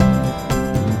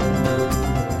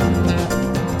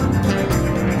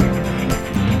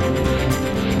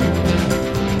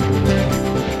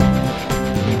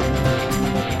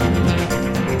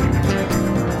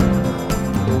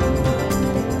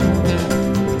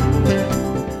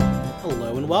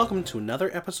welcome to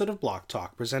another episode of Block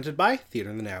Talk, presented by Theater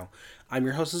in the Now. I'm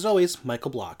your host, as always,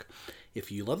 Michael Block. If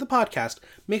you love the podcast,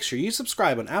 make sure you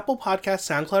subscribe on Apple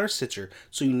Podcasts, SoundCloud, or Stitcher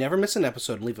so you never miss an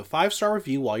episode, and leave a 5-star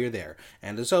review while you're there.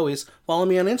 And as always, follow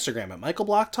me on Instagram at Michael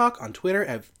Block Talk, on Twitter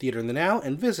at Theater in the Now,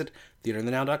 and visit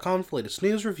theaterinthenow.com for latest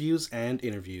news, reviews, and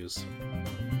interviews.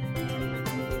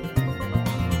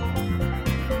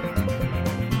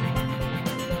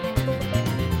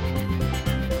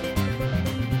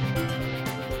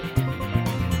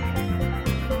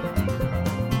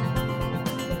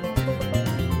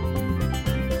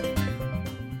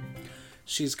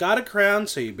 She's got a crown,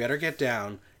 so you better get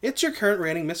down. It's your current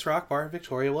reigning Miss Rock Bar,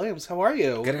 Victoria Williams. How are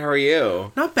you? Good, how are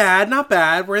you? Not bad, not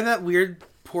bad. We're in that weird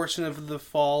portion of the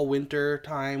fall, winter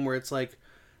time where it's like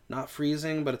not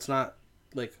freezing, but it's not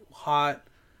like hot.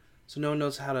 So no one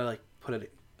knows how to like put a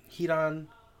heat on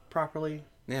properly.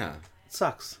 Yeah. It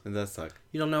sucks. It does suck.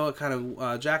 You don't know what kind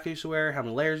of jacket you should wear, how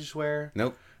many layers you should wear.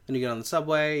 Nope. Then you get on the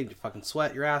subway and you fucking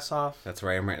sweat your ass off. That's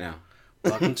where I am right now.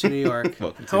 Welcome to New York.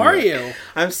 How are you?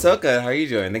 I'm so good. How are you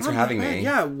doing? Thanks for having me.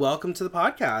 Yeah, welcome to the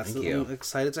podcast. Thank you. I'm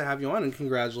excited to have you on, and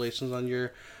congratulations on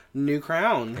your new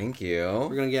crown. Thank you.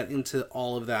 We're going to get into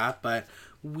all of that, but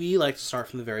we like to start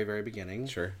from the very, very beginning.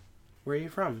 Sure. Where are you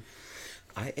from?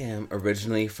 I am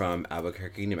originally from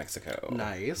Albuquerque, New Mexico.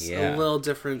 Nice. Yeah. A little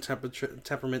different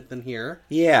temperament than here.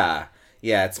 Yeah.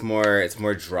 Yeah, it's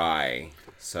more dry.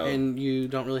 So. And you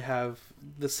don't really have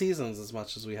the seasons as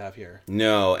much as we have here.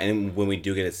 No, and when we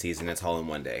do get a season, it's all in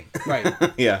one day. Right.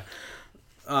 Yeah.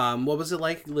 What was it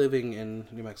like living in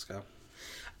New Mexico?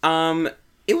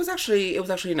 It was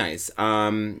actually nice.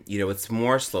 It's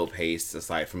more slow paced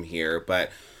aside from here,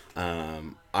 but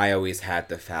I always had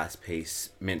the fast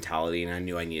paced mentality, and I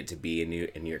knew I needed to be in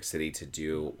New York City to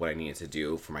do what I needed to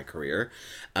do for my career.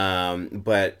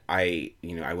 But I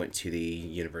went to the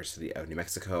University of New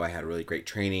Mexico. I had really great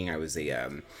training. I was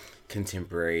a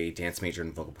contemporary dance major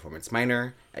and vocal performance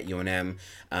minor at UNM.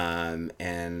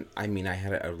 And I mean, I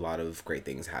had a lot of great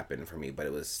things happen for me, but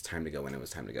it was time to go when it was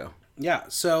time to go. Yeah.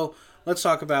 So let's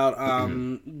talk about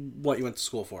what you went to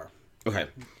school for. Okay.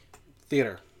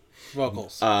 Theater.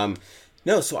 Vocals.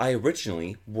 No, so I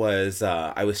originally was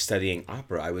I was studying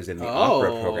opera. I was in the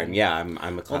opera program. Yeah,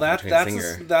 I'm a classical trained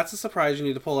singer. That's a surprise you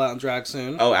need to pull out in drag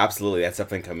soon. Oh, absolutely. That's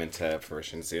definitely coming to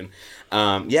fruition soon.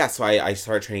 So I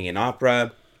started training in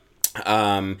opera.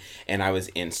 And I was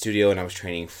in studio and I was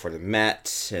training for the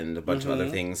Met and a bunch of other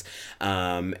things.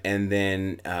 And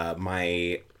then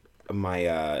my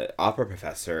opera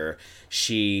professor,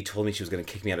 she told me she was going to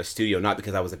kick me out of studio, not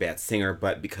because I was a bad singer,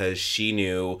 but because she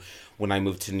knew when I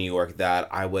moved to New York that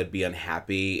I would be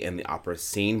unhappy in the opera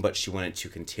scene, but she wanted to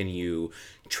continue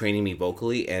training me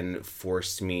vocally and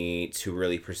forced me to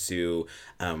really pursue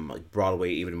like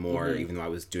Broadway even more, even though I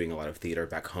was doing a lot of theater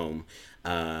back home.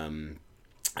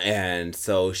 And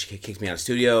so she kicked me out of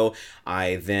studio.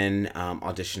 I then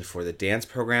auditioned for the dance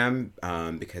program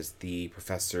because the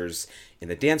professors in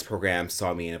the dance program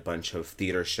saw me in a bunch of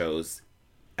theater shows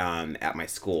at my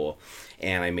school.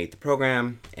 And I made the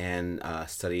program and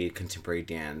studied contemporary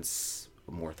dance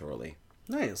more thoroughly.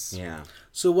 Nice. Yeah.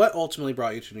 So what ultimately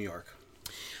brought you to New York?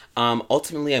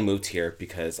 Ultimately, I moved here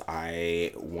because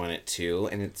I wanted to,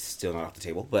 and it's still not off the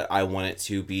table, but I wanted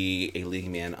to be a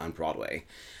leading man on Broadway.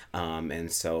 And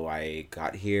so I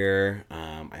got here,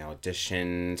 I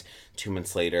auditioned. 2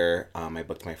 months later, I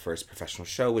booked my first professional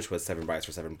show, which was Seven Brides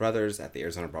for Seven Brothers at the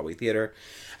Arizona Broadway Theater.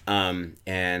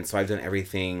 And so I've done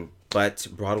everything but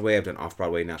Broadway. I've done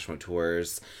off-Broadway national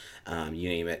tours, you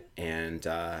name it. And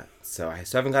so I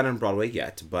still haven't gotten on Broadway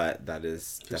yet, but that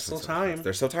is There's definitely still time.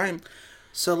 There's still time.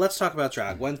 So let's talk about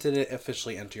drag. When did it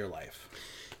officially enter your life?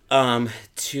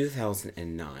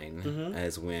 2009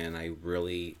 is when I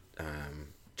really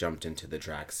jumped into the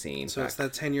drag scene. So it's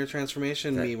that 10-year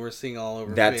transformation meme we're seeing all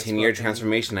over that Facebook 10-year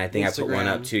transformation. I think Instagram. I put one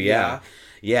up too. Yeah.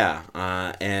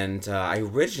 And I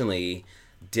originally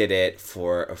did it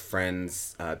for a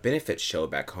friend's benefit show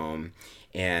back home,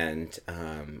 and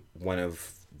one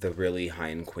of the really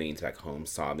high-end queens back home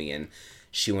saw me, and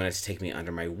she wanted to take me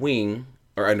under my wing,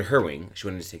 or under her wing. She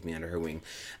wanted to take me under her wing,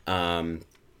 and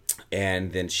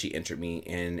then she entered me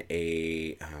in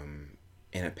a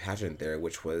pageant there,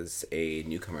 which was a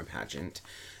newcomer pageant.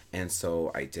 And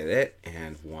so I did it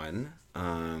and won.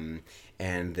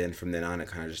 And then from then on, it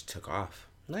kind of just took off.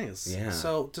 Nice. Yeah.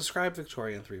 So describe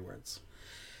Victoria in 3 words.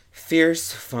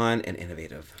 Fierce, fun, and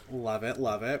innovative. Love it,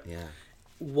 love it. Yeah.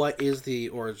 What is the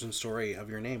origin story of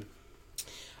your name?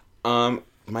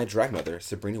 my drag mother,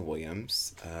 Sabrina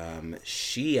Williams,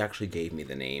 she actually gave me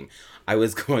the name. I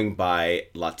was going by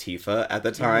Latifah at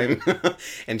the time,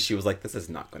 and she was like, "This is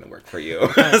not going to work for you."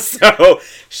 So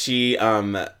she,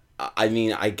 I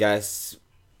mean, I guess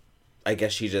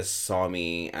she just saw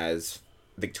me as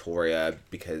Victoria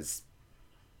because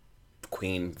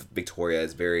Queen Victoria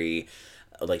is very,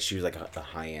 like, she was like a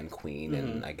high-end queen,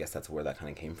 and I guess that's where that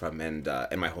kind of came from. And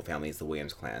my whole family is the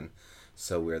Williams clan,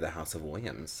 so we're the House of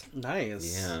Williams.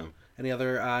 Nice. Yeah. Any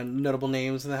other notable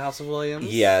names in the House of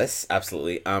Williams? Yes,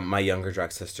 absolutely. My younger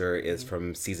drag sister is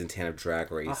from season 10 of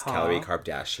Drag Race, Calorie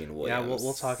Kardashian Williams. Yeah,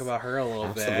 we'll talk about her a little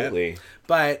bit. Absolutely.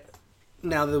 But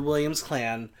now the Williams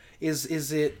clan, is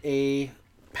it a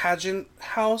pageant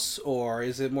house, or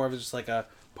is it more of just like a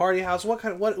party house? What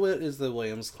is the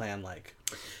Williams clan like?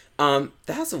 The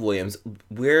House of Williams,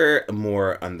 we're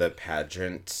more on the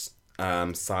pageant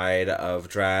side of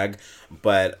drag,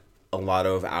 but a lot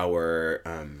of our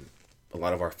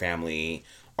family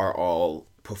are all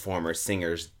performers,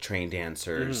 singers, trained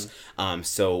dancers.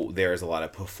 So there's a lot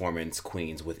of performance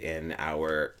queens within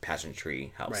our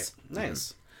pageantry house. Right.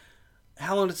 Nice.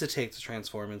 How long does it take to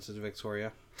transform into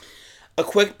Victoria? A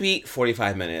quick beat,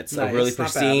 45 minutes. Nice. A really Not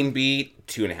bad. pristine beat,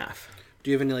 2.5.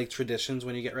 Do you have any like traditions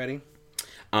when you get ready?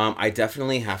 I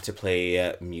definitely have to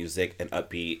play music, an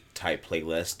upbeat type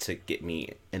playlist to get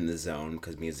me in the zone,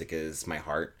 because music is my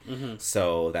heart.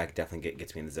 So that definitely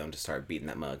gets me in the zone to start beating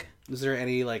that mug. Is there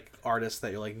any like artist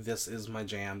that you're like, this is my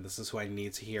jam, this is who I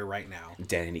need to hear right now?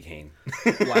 Danny Kane.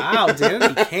 Wow,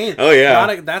 Danny Kane. Oh,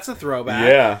 yeah. That's a throwback.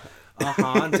 Yeah.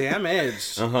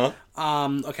 Damaged. Uh-huh.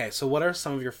 Okay, so what are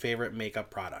some of your favorite makeup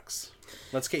products?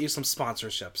 Let's get you some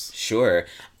sponsorships. Sure.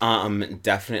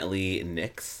 Definitely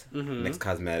NYX. NYX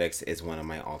Cosmetics is one of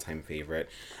my all-time favorite.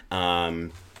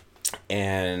 And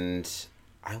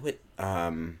I would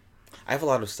I have a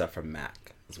lot of stuff from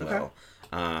MAC as well.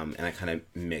 And I kind of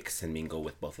mix and mingle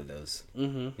with both of those.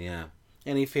 Yeah.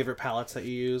 Any favorite palettes that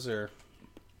you use, or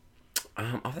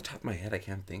off the top of my head, I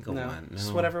can't think of one. No.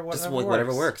 Just whatever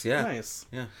whatever works. Yeah. Nice.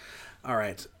 Yeah. All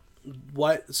right.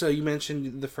 So you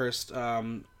mentioned the first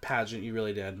pageant you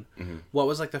really did. What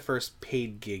was like the first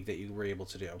paid gig that you were able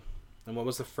to do? And what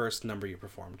was the first number you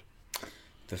performed?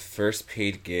 The first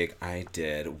paid gig I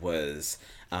did was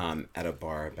at a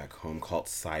bar back home called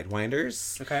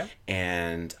Sidewinders. Okay.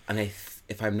 And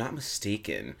if I'm not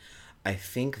mistaken, I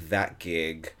think that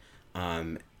gig,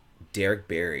 Derek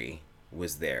Barry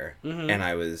was there, and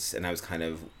I was kind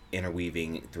of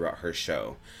interweaving throughout her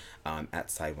show. At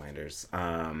Sidewinders,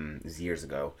 it was years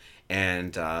ago,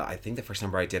 and I think the first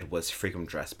number I did was "Freedom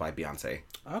Dress" by Beyonce.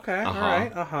 Okay, all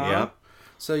right, Yep.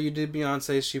 So you did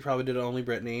Beyonce. She probably did Only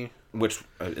Britney, which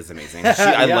is amazing.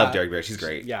 I love Derek Barry. She's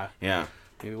great. Yeah.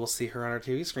 Maybe we'll see her on our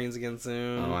TV screens again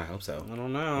soon. Oh, I hope so. I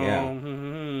don't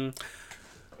know. Yeah.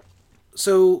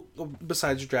 So,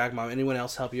 besides your drag mom, anyone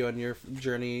else help you on your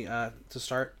journey to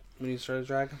start when you started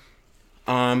drag?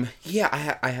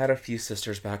 Yeah, I had a few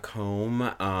sisters back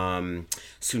home.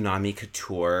 Tsunami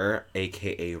Couture,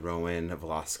 aka Rowan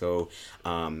Velasco.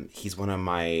 He's one of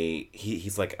my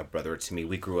he's like a brother to me.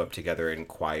 We grew up together in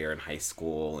choir in high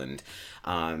school, and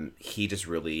he just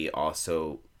really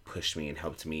also pushed me and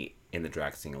helped me in the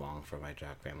drag sing along for my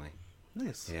drag family.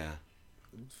 Nice. Yeah.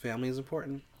 Family is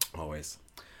important. Always.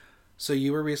 So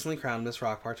you were recently crowned Miss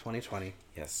Rock Bar 2020.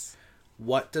 Yes.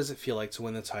 What does it feel like to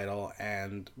win the title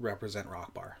and represent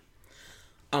Rock Bar?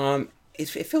 It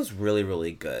feels really,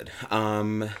 really good.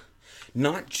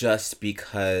 Not just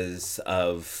because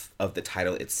of the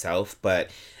title itself, but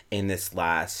in this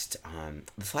last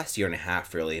year and a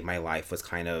half, really, my life was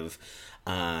kind of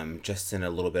just in a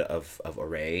little bit of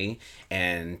array,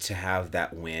 and to have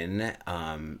that win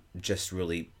just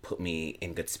really put me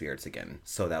in good spirits again.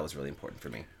 So that was really important for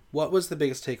me. What was the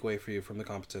biggest takeaway for you from the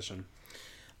competition?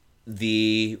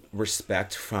 The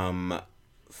respect from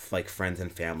like friends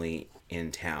and family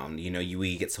in town. You know,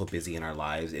 we get so busy in our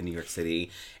lives in New York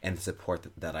City, and the support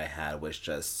that I had was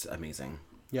just amazing.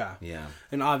 Yeah. Yeah.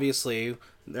 And obviously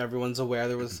everyone's aware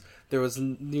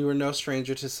you were no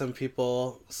stranger to some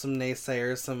people, some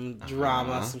naysayers, some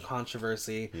drama, some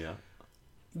controversy. Yeah.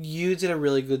 You did a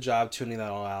really good job tuning that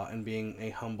all out and being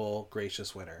a humble,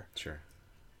 gracious winner. Sure.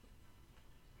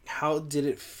 How did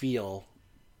it feel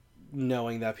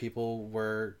knowing that people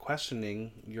were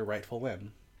questioning your rightful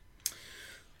win?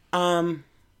 I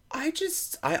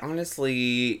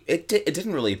honestly, it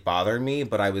didn't really bother me,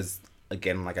 but I was,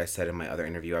 again, like I said in my other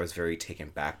interview, I was very taken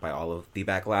back by all of the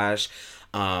backlash.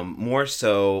 More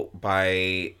so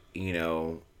by,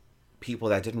 people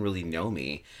that didn't really know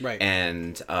me. Right.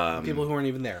 And, people who weren't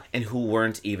even there. And who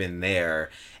weren't even there.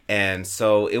 And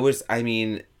so it was,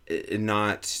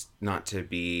 not to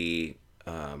be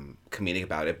comedic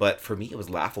about it, but for me it was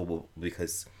laughable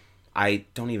because I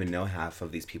don't even know half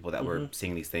of these people that were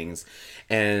seeing these things,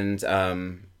 and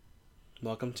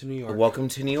welcome to New York. Welcome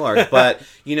to New York. But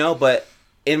but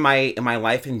in my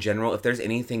life in general, if there's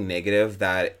anything negative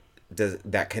that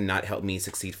cannot help me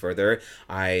succeed further,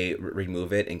 I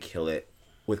remove it and kill it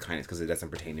with kindness because it doesn't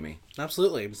pertain to me.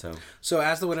 Absolutely. So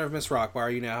as the winner of Miss Rock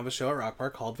Bar, you now have a show at Rock Bar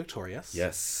called Victorious.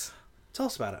 Yes. Tell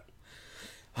us about it.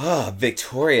 Oh,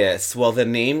 Victorious. Well, the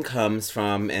name comes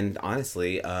from, and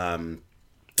honestly, the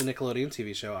Nickelodeon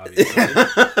TV show, obviously.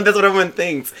 That's what everyone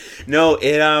thinks. No,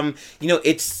 the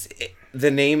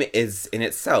name is in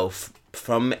itself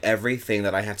from everything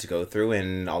that I had to go through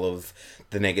and all of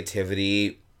the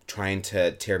negativity trying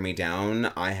to tear me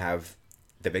down. I have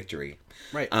the victory.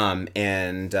 Right.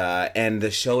 And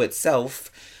the show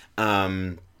itself,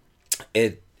 I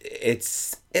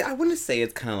wouldn't say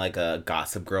it's kind of like a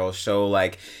Gossip Girl show.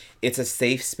 Like, it's a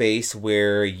safe space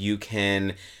where you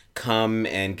can come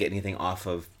and get anything off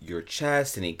of your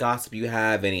chest, any gossip you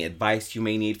have, any advice you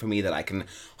may need from me that I can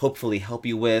hopefully help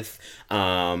you with.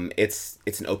 It's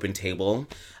an open table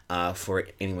for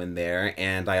anyone there,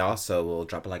 and I also will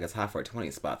drop it like it's hot for a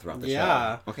 20 spot throughout the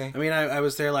show. Okay. I mean, I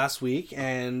was there last week,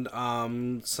 and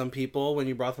some people, when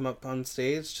you brought them up on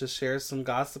stage to share some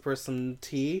gossip or some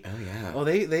tea. Oh yeah. Oh,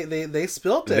 they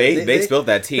spilled it. They spilled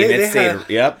that tea, and it stayed.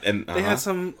 Yep. And they had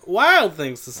some wild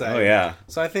things to say. Oh yeah.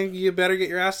 So I think you better get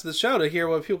your ass to the show to hear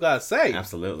what people got to say.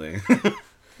 Absolutely.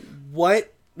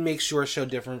 What makes your show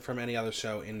different from any other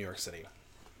show in New York City?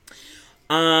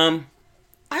 I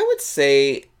would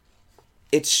say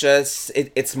it's just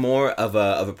it's more of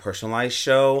a personalized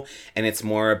show, and it's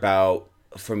more about,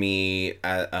 for me,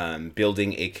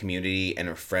 building a community and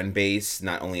a friend base,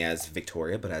 not only as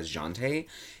Victoria but as Jante.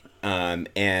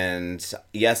 And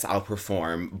yes, I'll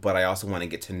perform, but I also want to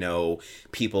get to know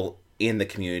people in the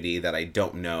community that I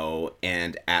don't know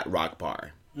and at Rock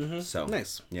Bar. Mm-hmm. So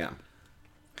nice. Yeah.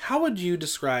 How would you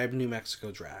describe New Mexico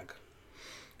drag?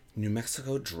 New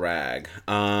Mexico drag.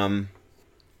 That's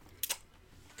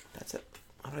it.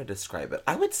 How would I describe it?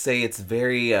 I would say it's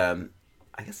very, I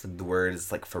guess the word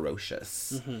is like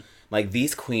ferocious. Mm-hmm. Like,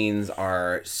 these queens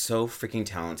are so freaking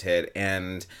talented,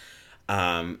 and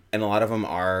a lot of them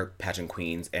are pageant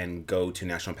queens and go to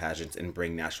national pageants and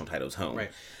bring national titles home.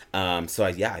 Right. So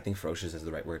I think ferocious is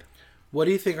the right word. What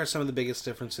do you think are some of the biggest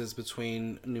differences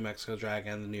between New Mexico drag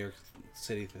and the New York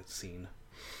City scene?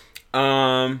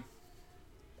 I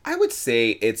would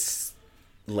say it's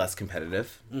less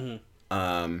competitive.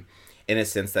 Mm-hmm. In a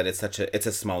sense that it's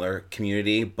a smaller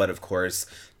community, but of course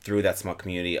through that small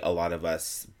community, a lot of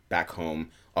us back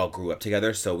home all grew up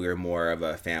together, so we were more of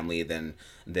a family than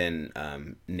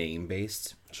name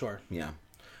based. Sure. Yeah.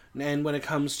 And when it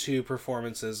comes to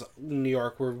performances, New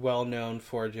York, we're well known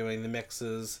for doing the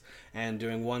mixes and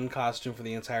doing one costume for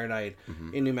the entire night.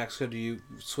 Mm-hmm. In New Mexico, do you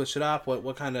switch it up?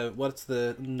 What's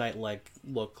the night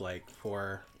look like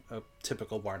for a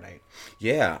typical bar night?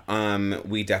 Yeah,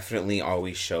 we definitely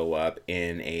always show up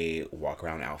in a walk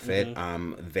around outfit,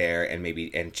 there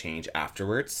and change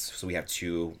afterwards. So we have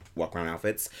 2 walk around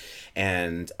outfits,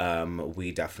 and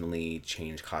we definitely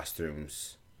change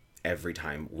costumes every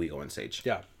time we go on stage.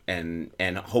 Yeah. And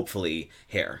hopefully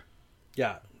hair.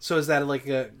 Yeah. So is that like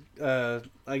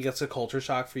I guess a culture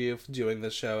shock for you doing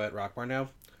this show at Rock Bar now?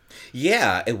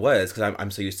 Yeah, it was, because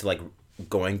I'm so used to like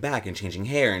going back and changing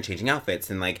hair and changing outfits,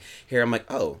 and like here I'm like,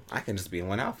 oh, I can just be in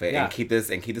one outfit and keep this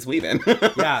weaving.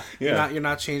 Yeah. You're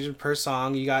not changing per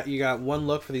song. You got one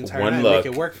look for the entire night. Make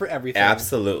it work for everything.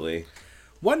 Absolutely.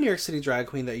 What New York City drag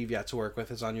queen that you've yet to work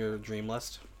with is on your dream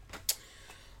list?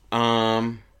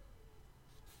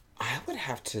 I would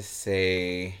have to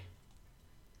say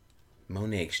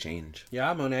Monet Exchange.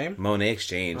 Yeah, Monet. Monet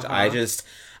Exchange. I just,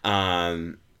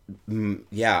 I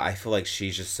feel like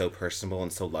she's just so personable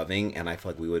and so loving, and I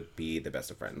feel like we would be the best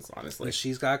of friends, honestly. And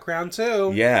she's got a crown,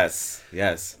 too. Yes.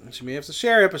 She may have to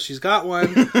share it, but she's got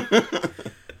one.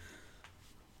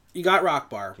 You got Rock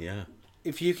Bar. Yeah.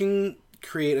 If you can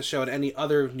create a show at any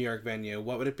other New York venue,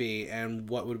 what would it be, and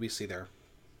what would we see there?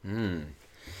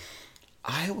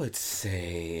 I would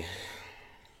say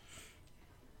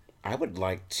I would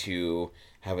like to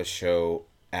have a show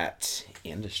at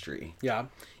Industry. Yeah.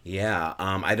 Yeah.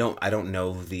 I don't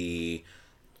know the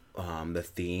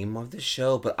theme of the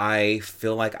show, but I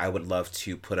feel like I would love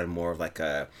to put on more of like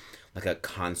a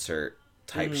concert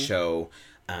type show.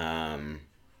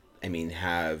 I mean,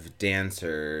 have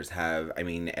dancers,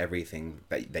 everything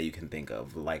that you can think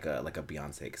of, like a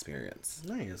Beyonce experience.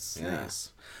 Nice.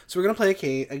 Nice. So we're going to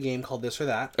play a game called This or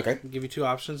That. Okay. I'll give you 2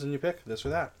 options and you pick this or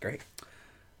that. Great.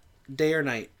 Day or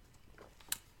night?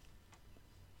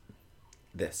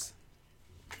 this.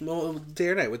 Well, day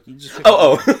or night? Just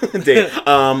pick Day.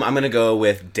 I'm gonna go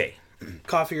with day.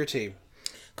 coffee or tea?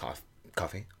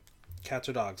 Coffee. Cats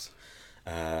or dogs?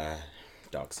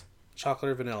 Dogs.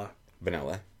 Chocolate or vanilla?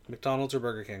 Vanilla. McDonald's or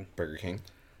Burger King? Burger King.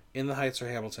 In the Heights or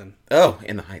Hamilton? Oh,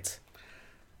 In the Heights.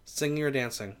 Singing or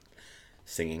dancing?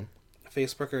 Singing.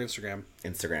 Facebook or Instagram?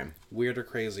 Instagram. Weird or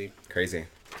crazy? Crazy.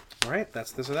 All right,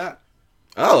 that's this or that.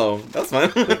 Oh, that's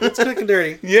fun. It's quick and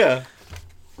dirty. Yeah.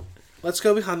 Let's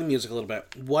go behind the music a little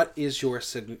bit. What is your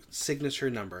signature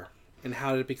number, and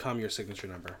how did it become your signature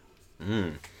number?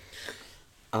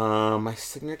 My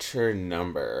signature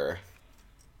number.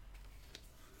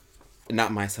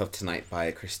 Not Myself Tonight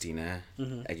by Christina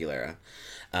Aguilera.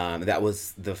 That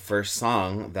was the first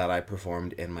song that I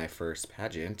performed in my first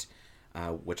pageant,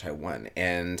 which I won.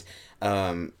 And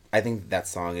I think that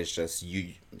song is just,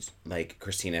 you, like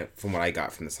Christina, from what I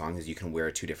got from the song, is you can wear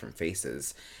two different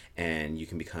faces and you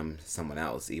can become someone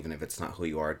else, even if it's not who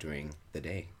you are during the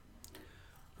day.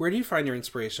 Where do you find your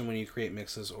inspiration when you create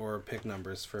mixes or pick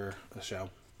numbers for a show?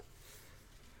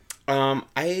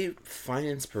 I find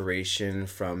inspiration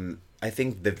from, I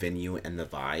think, the venue and the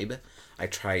vibe. I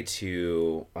try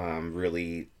to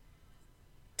really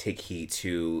take heed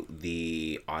to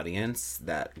the audience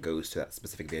that goes to that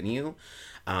specific venue.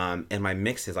 And my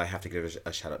mixes, I have to give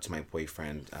a shout out to my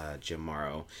boyfriend, Jim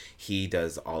Morrow. He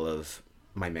does all of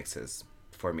my mixes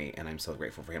for me, and I'm so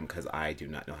grateful for him because I do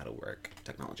not know how to work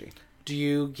technology. Do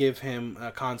you give him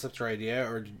a concept or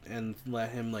idea, and let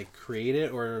him like create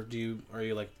it, or are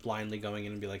you like blindly going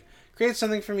in and be like, create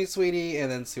something for me, sweetie, and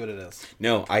then see what it is?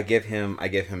 No, I give him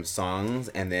songs,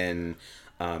 and then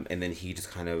he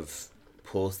just kind of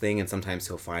pulls thing, and sometimes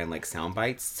he'll find like sound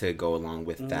bites to go along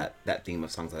with that theme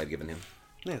of songs that I've given him.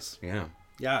 Nice. Yeah.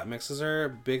 Yeah, mixes are a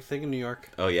big thing in New York.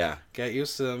 Oh yeah. Get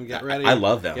used to them. Get ready. I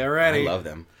love them. Get ready. I love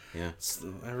them. Yeah. It's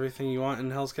everything you want in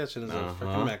Hell's Kitchen is a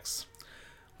freaking mix.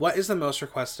 What is the most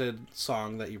requested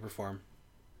song that you perform?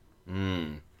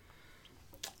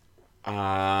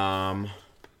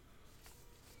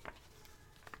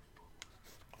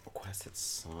 Requested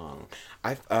song.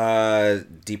 I've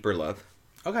Deeper Love.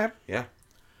 Okay. Yeah.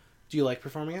 Do you like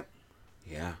performing it?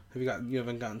 Yeah. You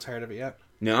haven't gotten tired of it yet?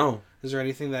 No. Is there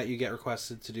anything that you get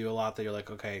requested to do a lot that you're like,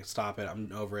 okay, stop it,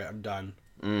 I'm over it, I'm done?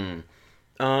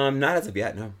 Not as of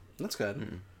yet, no. That's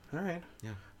good. All right. Yeah.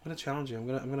 I'm gonna challenge you.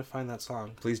 I'm gonna find that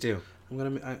song. Please do.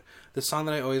 The song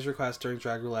that I always request during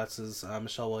Drag Roulettes is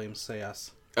Michelle Williams' "Say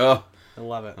Yes." Oh. I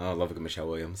love it. Oh, I love a good Michelle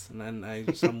Williams. And then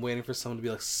I'm waiting for someone to be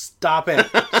like, stop it,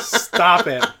 stop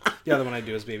it. The other one I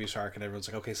do is Baby Shark, and everyone's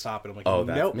like, okay, stop it. I'm like,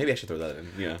 nope. Maybe I should throw that in.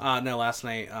 Yeah. No, last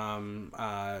night,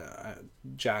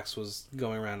 Jax was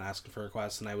going around asking for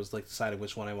requests, and I was like deciding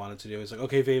which one I wanted to do. He's like,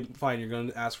 okay, babe, fine, you're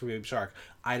going to ask for Baby Shark.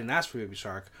 I didn't ask for Baby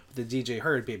Shark, but the DJ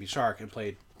heard Baby Shark and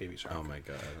played Baby Shark. Oh my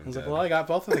god. I was like, well, I got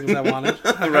both the things I wanted.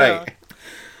 Right.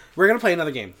 We're gonna play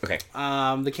another game. Okay.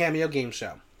 The Cameo game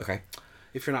show. Okay.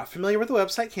 If you're not familiar with the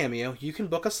website Cameo, you can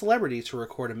book a celebrity to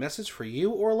record a message for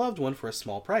you or a loved one for a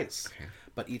small price. Okay.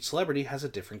 But each celebrity has a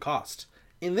different cost.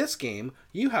 In this game,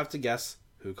 you have to guess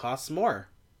who costs more.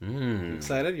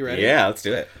 Excited? You ready? Yeah, let's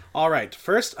do it. All right.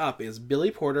 First up is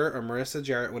Billy Porter or Marissa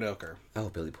Jarrett Winokur. Oh,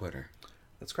 Billy Porter.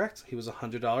 That's correct. He was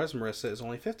 $100. Marissa is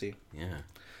only $50. Yeah.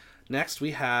 Next,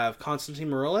 we have Constantine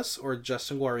Maroulis or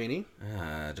Justin Guarini.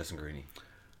 Justin Guarini.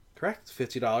 Correct.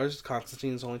 $50.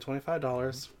 Constantine is only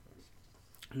 $25.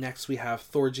 Next, we have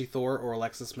Thorgy Thor or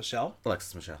Alexis Michelle.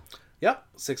 Alexis Michelle. Yep,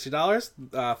 $60.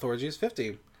 Thorgy is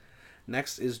 $50.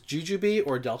 Next is Jujubee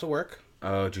or Delta Work.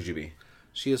 Oh, Jujubee.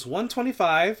 She is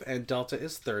 $125 and Delta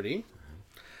is $30.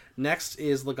 Next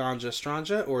is Laganja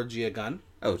Stranja or Gia Gunn.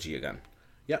 Oh, Gia Gunn.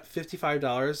 Yep,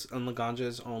 $55 and Laganja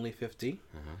is only $50.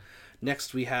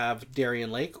 Next we have Darian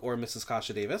Lake or Mrs.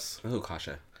 Kasha Davis. Oh,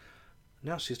 Kasha.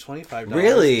 No, she's $25.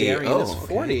 Really? Darian is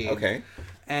 $40. Okay.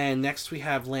 And next we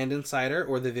have Landon Sider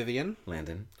or the Vivian.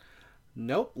 Landon.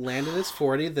 Nope, Landon is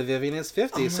 $40, the Vivian is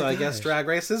 $50, so I guess gosh. Drag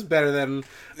Race is better than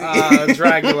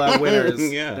Dragula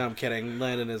winners. Yeah. No, I'm kidding.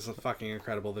 Landon is fucking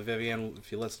incredible. The Vivian,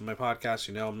 if you listen to my podcast,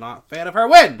 you know I'm not a fan of her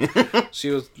win.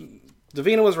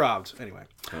 Davina was robbed. Anyway.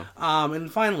 Oh.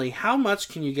 And finally, how much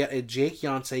can you get a Jake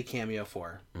Yonsei cameo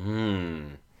for?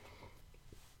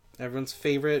 Everyone's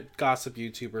favorite gossip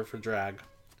YouTuber for drag.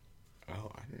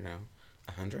 Oh, I don't know.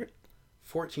 100?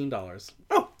 $14.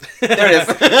 Oh, there it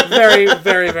is. Very,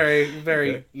 very, very,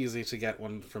 very easy to get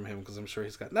one from him because I'm sure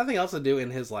he's got nothing else to do in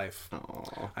his life.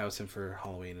 Oh. I was him for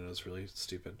Halloween and it was really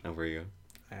stupid. How were you?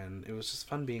 And it was just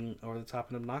fun being over the top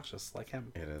and obnoxious like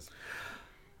him. It is.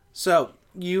 So,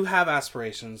 you have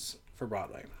aspirations for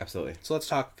Broadway. Absolutely. So let's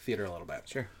talk theater a little bit.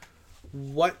 Sure.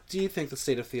 What do you think the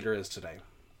state of theater is today?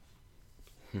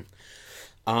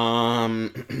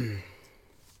 The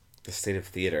state of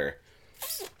theater.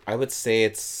 I would say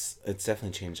it's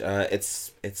definitely changed.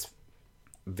 It's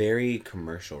very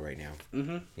commercial right now.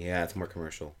 Mm-hmm. Yeah, it's more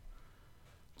commercial.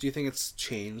 Do you think it's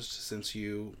changed since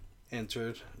you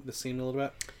entered the scene a little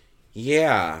bit?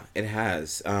 Yeah, it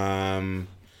has. And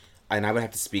I would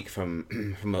have to speak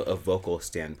from from a vocal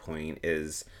standpoint.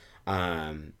 Is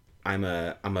I'm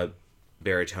a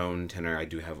baritone tenor. I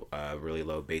do have really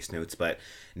low bass notes, but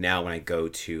now when I go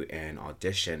to an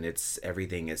audition, it's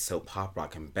everything is so pop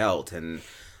rock and belt, and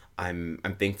I'm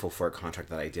thankful for a contract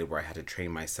that I did where I had to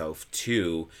train myself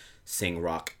to sing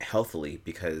rock healthily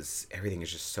because everything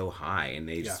is just so high, and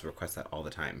they just request that all the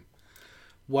time.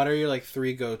 What are your like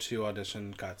 3 go-to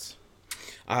audition cuts?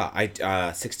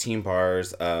 16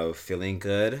 bars of "Feeling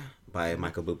Good" by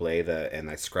Michael Bublé, and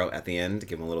I scrout at the end to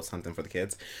give him a little something for the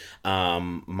kids.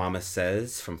 "Mama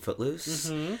Says" from Footloose.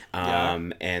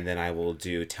 Mm-hmm. And then I will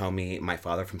do "Tell Me My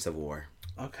Father" from Civil War.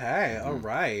 Okay, all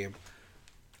right.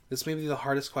 This may be the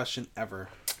hardest question ever.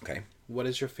 Okay. What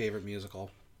is your favorite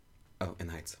musical? Oh, In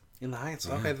the Heights. In the Heights.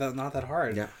 Okay, not that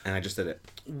hard. Yeah, and I just did it.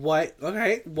 What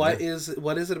is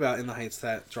it about In the Heights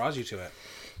that draws you to it?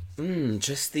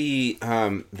 Just the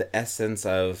essence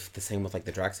of the same with like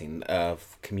the drag scene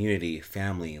of community,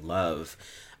 family, love,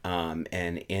 and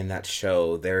in that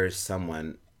show there's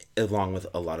someone, along with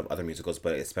a lot of other musicals,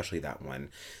 but especially that one,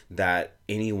 that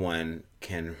anyone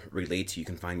can relate to. You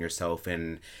can find yourself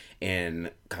in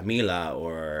Camila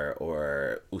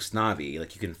or Usnavi.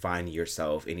 Like you can find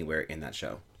yourself anywhere in that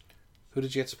show. Who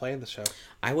did you get to play in the show?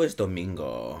 I was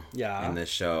Domingo. Yeah. In this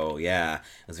show, yeah, it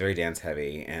was very dance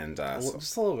heavy and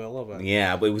just a little bit.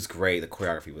 Yeah, but it was great. The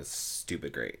choreography was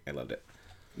stupid great. I loved it.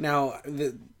 Now,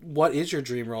 what is your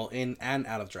dream role in and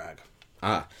out of drag?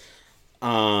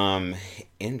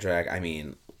 In drag, I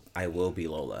mean, I will be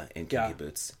Lola in Kinky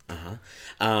Boots.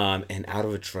 And out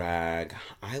of drag,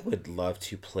 I would love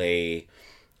to play.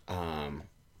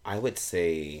 I would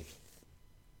say.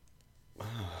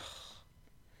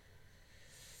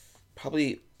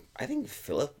 Probably, I think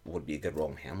Philip would be a good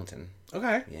role in Hamilton.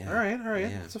 Okay. Yeah. All right.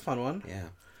 Yeah. That's a fun one. Yeah.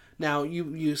 Now,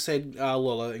 you said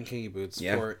Lola in Kinky Boots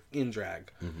for in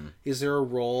drag. Mm-hmm. Is there a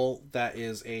role that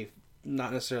is a,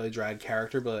 not necessarily drag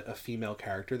character, but a female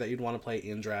character that you'd want to play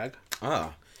in drag?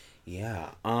 Oh,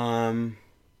 yeah. I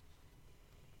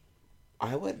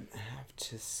would have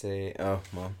to say,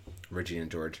 Regina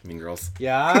George, Mean Girls.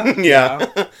 Yeah? Yeah.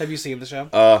 Have you seen the show?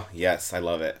 Oh, yes, I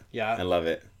love it. Yeah. I love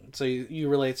it. So you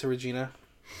relate to Regina?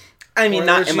 I mean,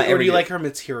 not in my everyday. Or do you like her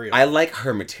material? I like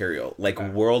her material. Like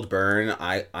World Burn,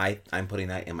 I'm putting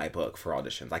that in my book for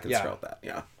auditions. I can scroll that.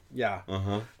 Yeah. Yeah.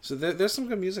 So there's some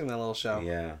good music in that little show.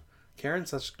 Yeah.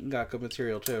 Karen's got good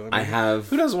material too. I have.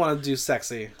 Who doesn't want to do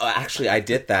sexy? Actually, I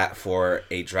did that for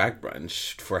a drag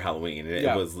brunch for Halloween.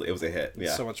 It was a hit.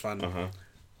 Yeah. So much fun.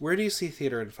 Where do you see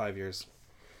theater in 5 years?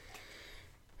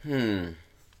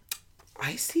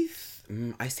 I see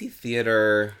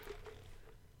theater.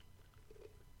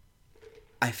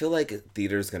 I feel like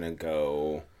theater's gonna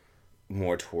go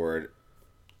more toward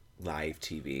live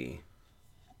TV,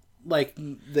 like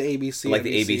the ABC. Like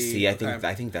the ABC.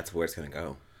 I think that's where it's gonna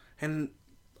go. And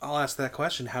I'll ask that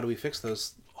question: how do we fix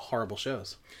those horrible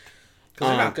shows? Because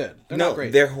they're not good. They're not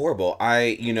great. They're horrible.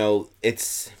 There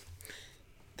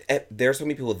are so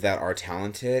many people that are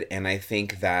talented, and I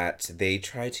think that they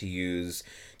try to use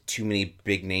too many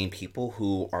big name people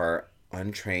who are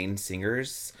untrained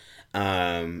singers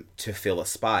to fill a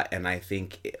spot. And I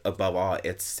think above all,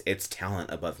 it's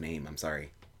talent above name. I'm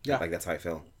sorry. Yeah, like that's how I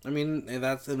feel. I mean, and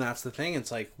that's the thing.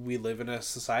 It's like we live in a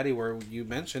society where you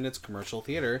mentioned it's commercial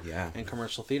theater. Yeah, and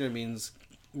commercial theater means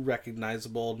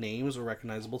recognizable names or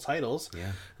recognizable titles.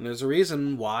 Yeah, and there's a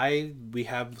reason why we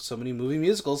have so many movie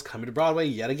musicals coming to Broadway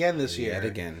yet again this year. Yet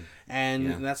again,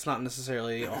 and that's not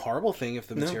necessarily a horrible thing if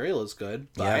the material is good,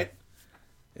 but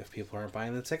if people aren't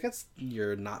buying the tickets,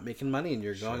 you're not making money and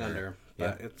you're going under.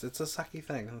 But it's a sucky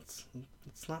thing.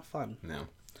 It's not fun. No.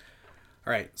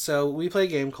 All right, so we play a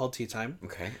game called Tea Time.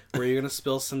 Okay. Where you're going to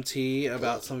spill some tea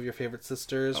about some of your favorite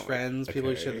sisters, friends, people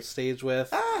you share the stage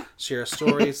with, share a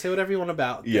story, say whatever you want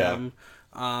about them,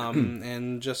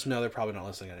 and just know they're probably not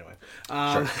listening anyway.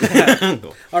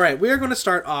 Cool. All right, we are going to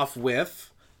start off with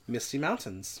Misty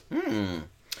Mountains. She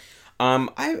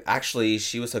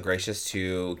was so gracious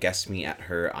to guest me at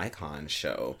her Icon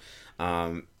show,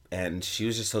 and she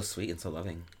was just so sweet and so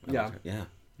loving. Yeah.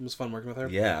 It was fun working with her.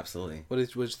 Yeah, absolutely. What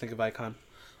did you think of Icon?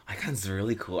 Icon's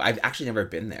really cool. I've actually never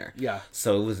been there. Yeah.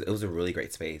 So it was a really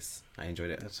great space. I enjoyed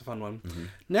it. It's a fun one. Mm-hmm.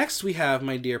 Next, we have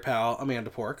my dear pal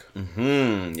Amanda Pork.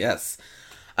 Yes.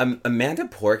 Amanda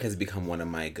Pork has become one of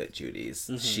my good Judies.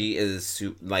 Mm-hmm. She is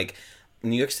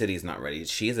New York City is not ready.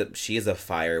 She is a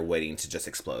fire waiting to just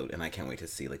explode, and I can't wait to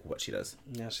see like what she does.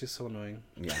 Yeah, she's so annoying.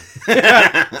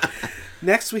 Yeah.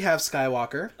 Next, we have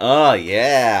Skywalker. Oh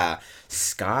yeah,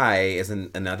 Sky is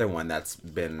another one that's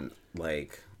been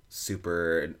like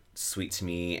super sweet to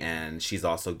me, and she's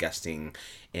also guesting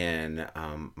in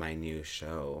my new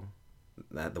show,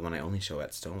 the one I only show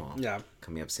at Stonewall. Yeah,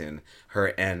 coming up soon. Her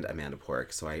and Amanda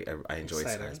Pork. So I enjoy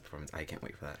Exciting. Sky's performance. I can't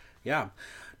wait for that. Yeah.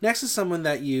 Next is someone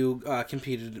that you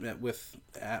competed with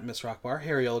at Miss Rock Bar,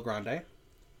 Harriola Grande.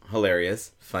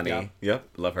 Hilarious, funny. Yeah. Yep,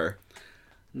 love her.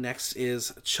 Next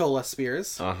is Chola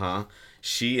Spears.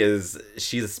 She's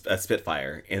a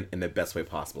spitfire in the best way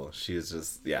possible. She's a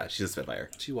spitfire.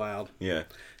 She wild. Yeah.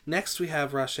 Next we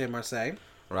have Rache Marseille.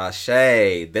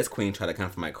 Rache, this queen tried to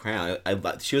come for my crown.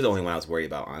 She was the only one I was worried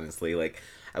about, honestly. Like,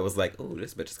 I was like, oh,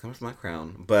 this bitch is coming for my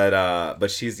crown.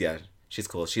 But she's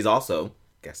cool. She's also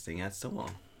guesting at Stonewall.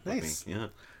 Nice. Yeah.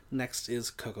 Next is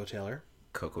Coco Taylor.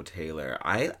 Coco Taylor.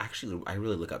 I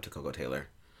really look up to Coco Taylor.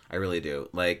 I really do.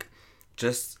 Like,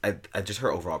 just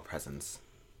her overall presence.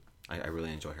 I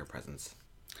really enjoy her presence.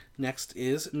 Next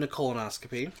is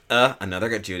Nicolonoscopy. Another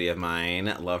good Judy of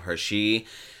mine. Love her. She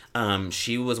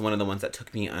was one of the ones that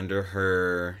took me under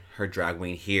her drag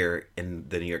wing here in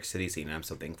the New York City scene, and I'm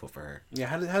so thankful for her. Yeah,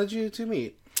 how did you two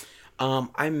meet?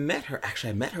 I met her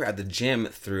at the gym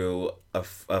through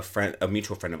a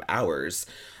mutual friend of ours.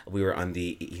 We were on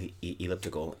the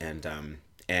elliptical,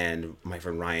 and my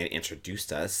friend Ryan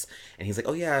introduced us, and he's like,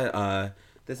 "Oh yeah,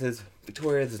 this is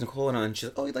Victoria, this is Nicole," and she's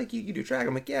like, "Oh, like you do drag?"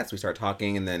 I'm like, "Yes." We start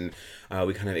talking, and then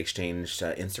we kind of exchanged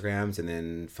Instagrams and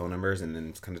then phone numbers, and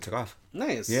then kind of took off.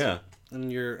 Nice. Yeah. And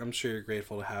I'm sure you're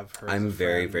grateful to have her. I'm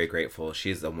very, very grateful.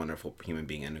 She's a wonderful human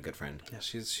being and a good friend. Yeah,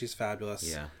 she's fabulous.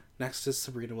 Yeah. Next is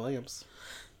Sabrina Williams.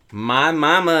 My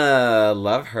mama,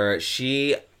 love her.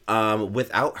 She,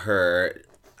 without her,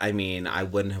 I mean, I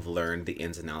wouldn't have learned the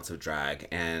ins and outs of drag,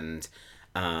 and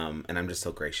I'm just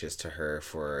so gracious to her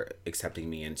for accepting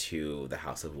me into the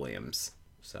House of Williams.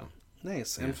 So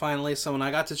nice. Yeah. And finally, someone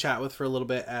I got to chat with for a little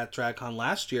bit at DragCon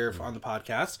last year on the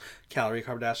podcast, Calorie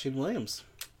Kardashian Williams.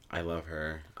 I love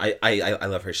her. I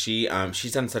love her. She's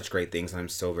done such great things, and I'm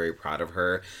so very proud of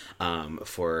her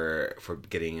for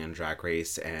getting in Drag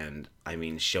Race, and I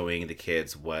mean showing the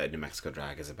kids what New Mexico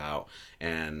drag is about.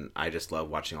 And I just love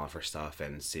watching all of her stuff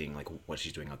and seeing like what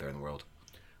she's doing out there in the world.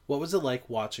 What was it like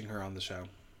watching her on the show?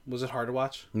 Was it hard to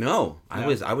watch? No, I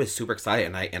was super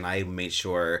excited, and I made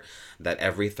sure that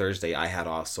every Thursday I had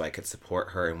off so I could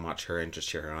support her and watch her and just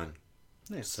cheer her on.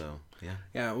 Nice. So yeah.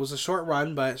 Yeah, it was a short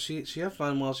run, but she had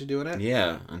fun while she's doing it.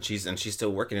 Yeah, and she's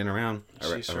still working in around.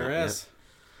 She sure is. Yeah.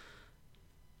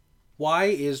 Why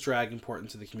is drag important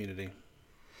to the community?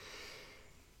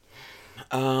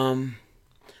 I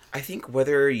think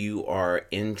whether you are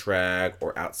in drag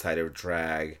or outside of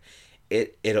drag,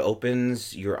 it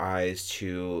opens your eyes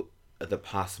to the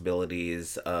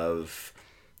possibilities of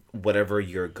whatever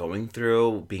you're going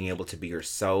through, being able to be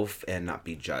yourself and not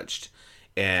be judged.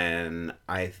 And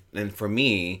for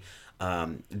me,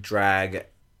 drag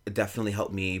definitely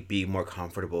helped me be more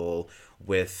comfortable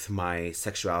with my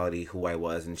sexuality, who I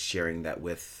was, and sharing that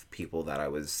with people that I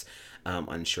was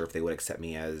unsure if they would accept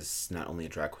me as not only a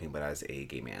drag queen but as a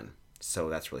gay man. So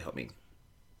that's really helped me.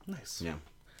 Nice. Yeah.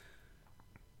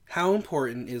 How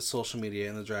important is social media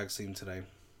in the drag scene today?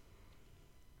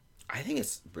 I think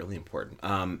it's really important.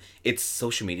 It's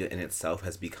social media in itself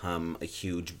has become a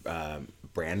huge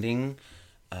branding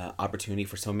opportunity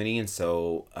for so many, and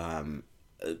so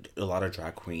a lot of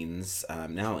drag queens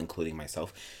now, including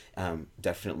myself,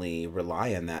 definitely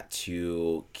rely on that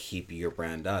to keep your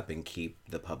brand up and keep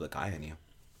the public eye on you.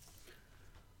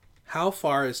 How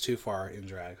far is too far in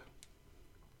drag?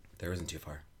 There isn't too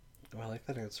far. Oh, I like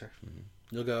that answer. Mm-hmm.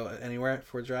 You'll go anywhere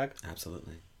for drag?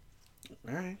 Absolutely.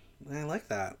 All right. I like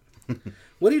that.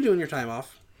 What do you do in your time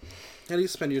off? How do you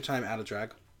spend your time out of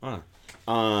drag? I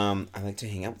like to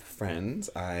hang out with friends.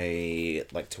 I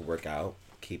like to work out,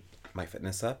 keep my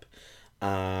fitness up.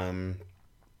 And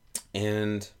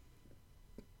then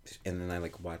I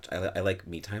like watch. I like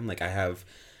me time. Like I have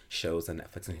shows on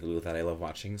Netflix and Hulu that I love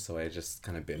watching, so I just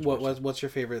kind of binge watch. What's your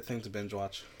favorite thing to binge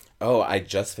watch? Oh, I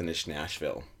just finished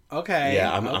Nashville. Okay.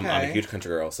 Yeah, I'm a huge country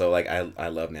girl, so like I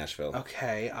love Nashville.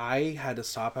 Okay, I had to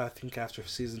stop. I think after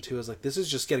season 2, I was like, this is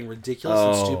just getting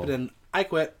ridiculous and stupid, and I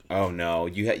quit. Oh no,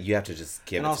 you have to just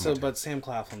give. And it also, but Sam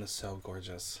Claflin is so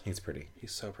gorgeous. He's pretty.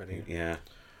 He's so pretty. Yeah.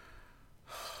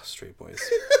 Straight boys.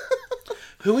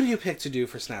 Who would you pick to do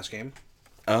for Snatch Game?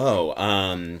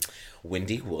 Oh,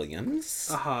 Wendy Williams.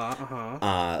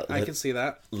 I can see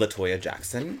that. LaToya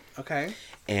Jackson. Okay.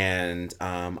 And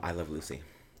I Love Lucy.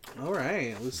 All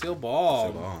right, Lucille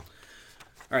Ball.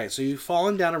 All right, so you've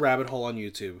fallen down a rabbit hole on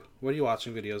YouTube. What are you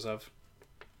watching videos of?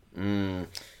 I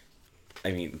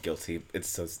mean, guilty. It's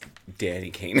so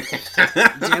Danny Kane.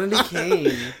 Danny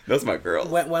Kane. That's my girl.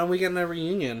 When are we getting a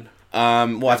reunion?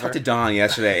 Well, I talked to Dawn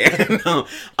yesterday. No.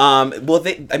 Well,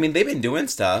 they've been doing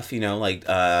stuff, like,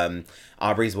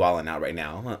 Aubrey's wilding out right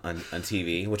now on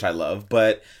TV, which I love,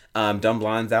 but, Dumb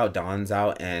Blonde's out, Dawn's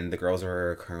out, and the girls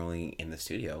are currently in the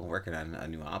studio working on a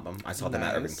new album. I saw them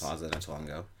at Irving Plaza not too long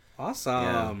ago. Awesome.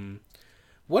 Yeah.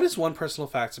 What is one personal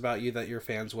fact about you that your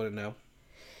fans wouldn't know?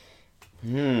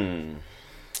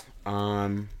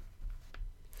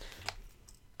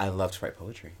 I love to write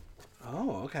poetry.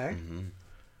 Oh, okay. Mm-hmm.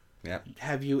 Yep.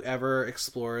 Have you ever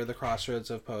explored the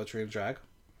crossroads of poetry and drag?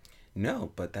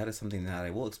 No, but that is something that I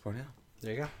will explore now.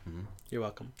 There you go. Mm-hmm. You're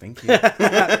welcome. Thank you.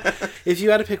 If you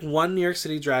had to pick one New York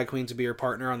City drag queen to be your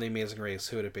partner on The Amazing Race,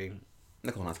 who would it be?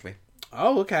 Nicole Nascovy.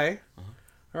 Oh, okay.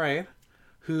 All right.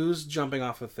 Who's jumping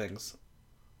off of things?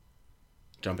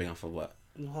 Jumping off of what?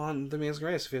 Well, on The Amazing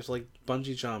Race, if you have to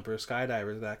bungee jump or skydive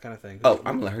or that kind of thing. Oh,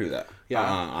 I'm gonna let her do that.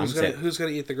 Yeah. Who's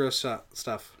gonna eat the gross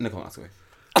stuff? Nicole Nascovy.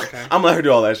 Okay. I'm gonna let her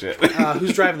do all that shit.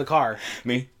 Who's driving the car?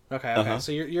 Me. Okay.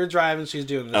 So you're driving, she's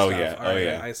doing this stuff. Yeah. All right,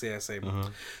 yeah. I see. So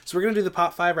we're gonna do the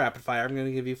pop 5 rapid fire. I'm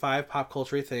gonna give you 5 pop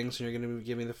culture things, and you're gonna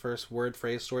give me the first word,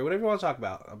 phrase, story, whatever you want to talk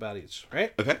about each.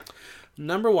 Right? Okay.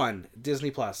 Number 1,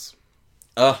 Disney Plus.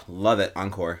 Oh, love it.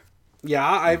 Encore. Yeah,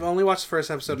 I've only watched the first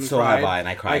episode and so cried. have I, and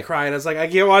I cried. I cried. I was like, I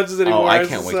can't watch this anymore. Oh, I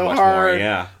can't wait to watch more.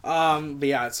 Yeah. But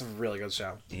yeah, it's a really good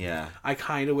show. Yeah. I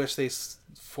kind of wish they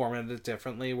formatted it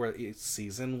differently, where each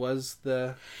season was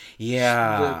the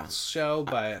show,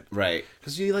 but right,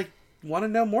 because you want to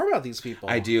know more about these people.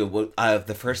 I do. Well,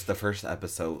 the first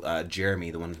episode,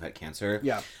 Jeremy, the one who had cancer.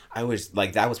 Yeah. I was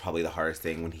like, that was probably the hardest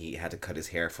thing when he had to cut his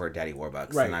hair for Daddy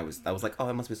Warbucks, right. And I was like, oh,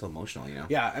 that must be so emotional,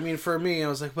 Yeah, I mean, for me, I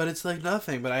was like, but it's like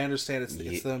nothing. But I understand it's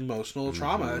the emotional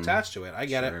trauma attached to it. I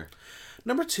get it.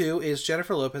 Number 2 is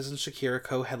Jennifer Lopez and Shakira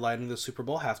co-headlining the Super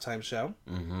Bowl halftime show.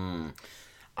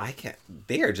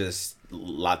 They are just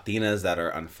Latinas that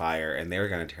are on fire, and they're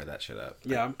gonna tear that shit up.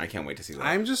 Yeah, I can't wait to see that.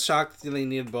 I'm just shocked that they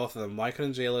needed both of them. Why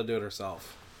couldn't J-Lo do it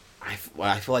herself? I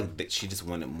feel like she just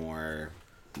wanted more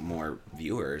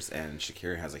viewers, and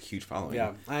Shakira has a huge following.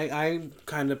 Yeah, I'm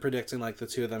kind of predicting the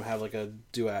two of them have a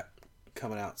duet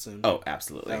coming out soon. Oh,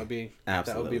 absolutely. That would be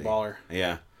baller.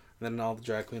 Yeah. And then all the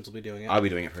drag queens will be doing it. I'll be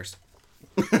doing it first.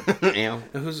 And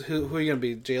who are you gonna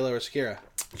be? J-Lo or Shakira?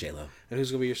 J-Lo. And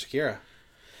who's gonna be your Shakira?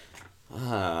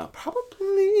 I'd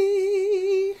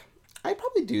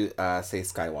probably do say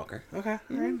Skywalker. Okay,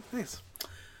 all right, nice.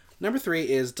 Number 3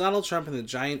 is Donald Trump and the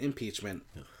giant impeachment.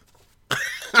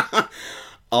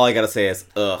 All I gotta say is,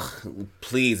 ugh,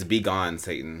 please be gone,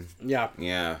 Satan. Yeah.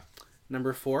 Yeah.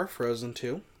 Number 4, Frozen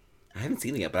 2. I haven't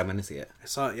seen it yet, but I'm gonna see it. I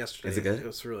saw it yesterday. Is it good? It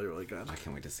was really, really good. I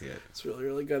can't wait to see it. It's really,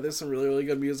 really good. There's some really, really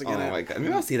good music in it. Oh my god.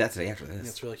 Maybe I'll see that today after this. Yeah,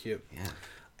 it's really cute. Yeah.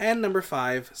 And number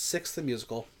 5, Six the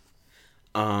Musical.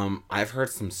 I've heard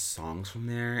some songs from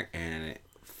there, and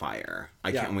fire.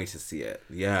 I can't wait to see it.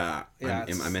 Yeah.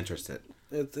 I'm interested.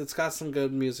 It's got some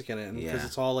good music in it, because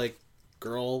it's all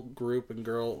girl group and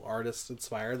girl artist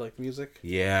inspired music.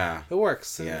 Yeah. It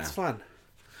works. Yeah. It's fun.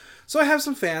 So I have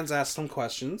some fans ask some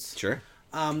questions. Sure.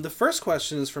 The first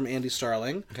question is from Andy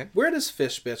Starling. Okay. Where does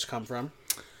Fish Bitch come from?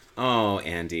 Oh,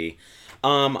 Andy.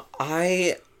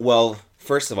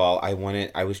 First of all, I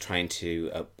was trying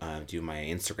to do my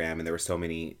Instagram, and there were so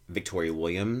many Victoria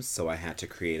Williams, so I had to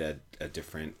create a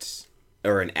different,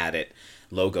 or an added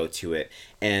logo to it.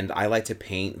 And I like to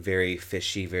paint very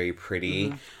fishy, very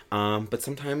pretty, but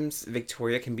sometimes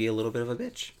Victoria can be a little bit of a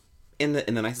bitch. In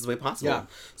the nicest way possible. Yeah.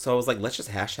 So I was like, let's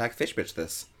just hashtag Fish Bitch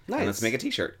this. Nice. And let's make a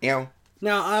t-shirt. Now,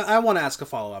 I want to ask a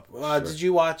follow-up. Sure. Did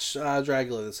you watch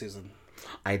Dragula this season?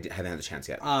 I haven't had the chance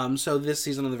yet. So this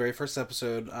season, in the very first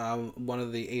episode, one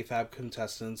of the AFAB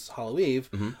contestants, Hollow Eve,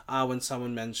 when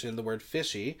someone mentioned the word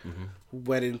fishy,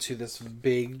 went into this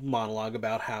big monologue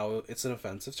about how it's an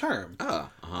offensive term.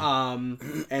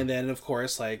 And then, of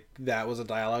course, that was a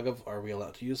dialogue of, are we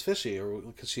allowed to use fishy? Or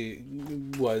because she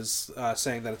was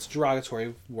saying that it's a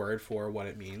derogatory word for what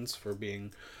it means for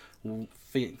being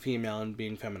female and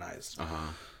being feminized.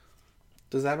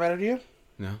 Does that matter to you?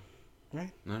 No.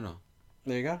 Right? No.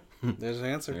 There you go. There's an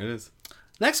answer. There it is.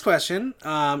 Next question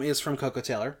is from Coco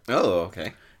Taylor. Oh,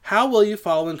 okay. How will you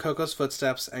follow in Coco's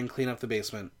footsteps and clean up the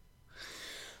basement?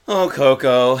 Oh,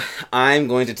 Coco, I'm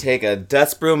going to take a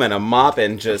dust broom and a mop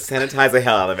and just sanitize the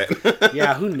hell out of it.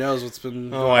 Yeah, who knows what's been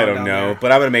going on I don't know. there.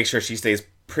 But I'm going to make sure she stays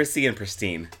prissy and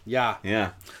pristine. Yeah.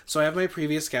 Yeah. So I have my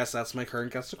previous guest. That's my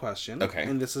current guest a question. Okay.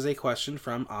 And this is a question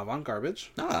from Avant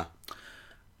Garbage. Ah.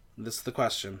 This is the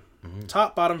question.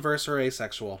 Top, bottom, verse, or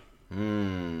asexual?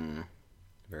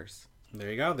 Verse. There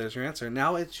you go. There's your answer.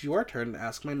 Now it's your turn to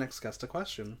ask my next guest a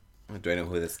question. Do I know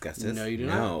who this guest is? No, you do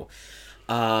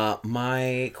not.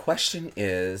 My question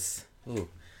is,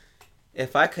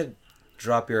 if I could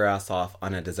drop your ass off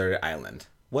on a deserted island,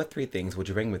 what 3 things would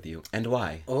you bring with you, and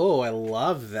why? Oh, I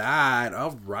love that.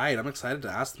 All right. I'm excited to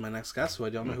ask my next guest, who I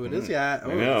don't know who it is yet.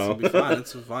 Oh, I know. This will be fun.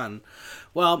 It's fun.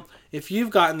 Well, if you've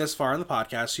gotten this far in the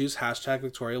podcast, use hashtag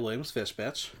Victoria Williams Fish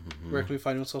Bitch. Where can we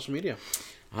find you on social media?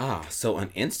 So on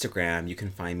Instagram, you can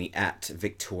find me at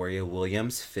Victoria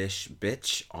Williams Fish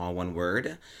Bitch, all one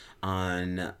word.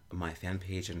 On my fan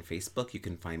page on Facebook, you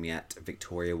can find me at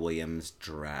Victoria Williams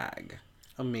Drag.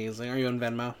 Amazing. Are you on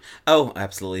Venmo? Oh,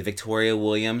 absolutely. Victoria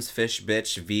Williams Fish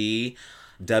Bitch. V,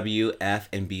 W, F,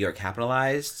 and B are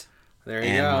capitalized. There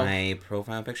you go. go. And my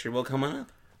profile picture will come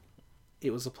up.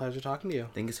 It was a pleasure talking to you.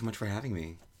 Thank you so much for having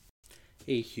me.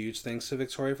 A huge thanks to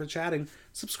Victoria for chatting.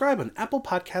 Subscribe on Apple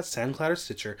Podcasts, SoundCloud, or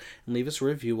Stitcher, and leave us a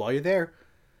review while you're there.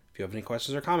 If you have any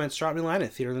questions or comments, drop me a line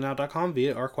at theaterthenow.com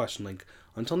via our question link.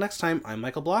 Until next time, I'm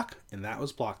Michael Block, and that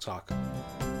was Block Talk.